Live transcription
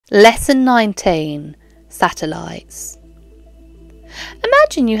Lesson 19. Satellites.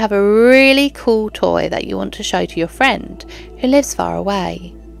 Imagine you have a really cool toy that you want to show to your friend who lives far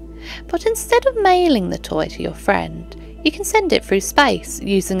away. But instead of mailing the toy to your friend, you can send it through space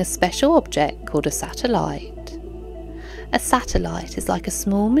using a special object called a satellite. A satellite is like a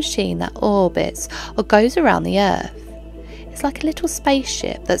small machine that orbits or goes around the Earth. It's like a little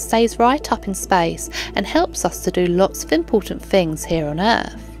spaceship that stays right up in space and helps us to do lots of important things here on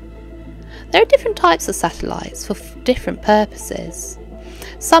Earth. There are different types of satellites for different purposes.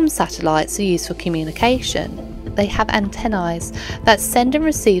 Some satellites are used for communication. They have antennae that send and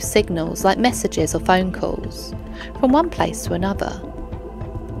receive signals like messages or phone calls from one place to another.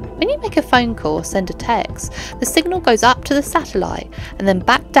 When you make a phone call or send a text, the signal goes up to the satellite and then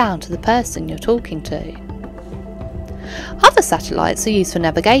back down to the person you're talking to. Other satellites are used for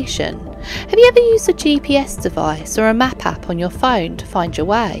navigation. Have you ever used a GPS device or a map app on your phone to find your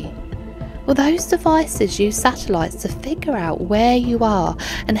way? Well, those devices use satellites to figure out where you are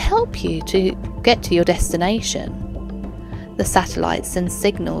and help you to get to your destination. The satellite sends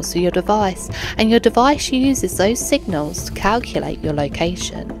signals to your device, and your device uses those signals to calculate your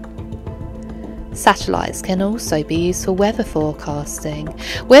location. Satellites can also be used for weather forecasting.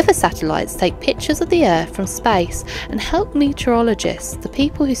 Weather satellites take pictures of the Earth from space and help meteorologists, the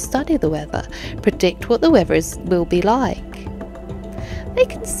people who study the weather, predict what the weather will be like. They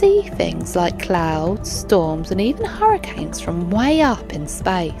can see things like clouds, storms, and even hurricanes from way up in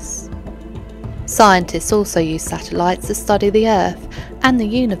space. Scientists also use satellites to study the Earth and the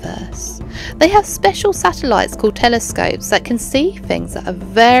universe. They have special satellites called telescopes that can see things that are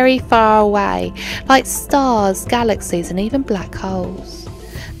very far away, like stars, galaxies, and even black holes.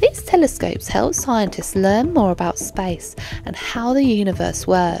 These telescopes help scientists learn more about space and how the universe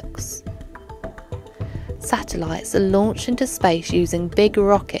works. Satellites are launched into space using big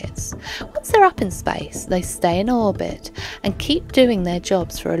rockets. Once they're up in space, they stay in orbit and keep doing their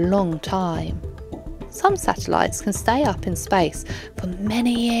jobs for a long time. Some satellites can stay up in space for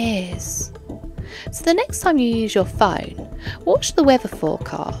many years. So the next time you use your phone, watch the weather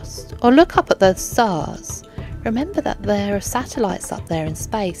forecast or look up at the stars. Remember that there are satellites up there in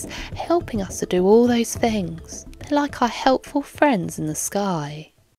space helping us to do all those things. They're like our helpful friends in the sky.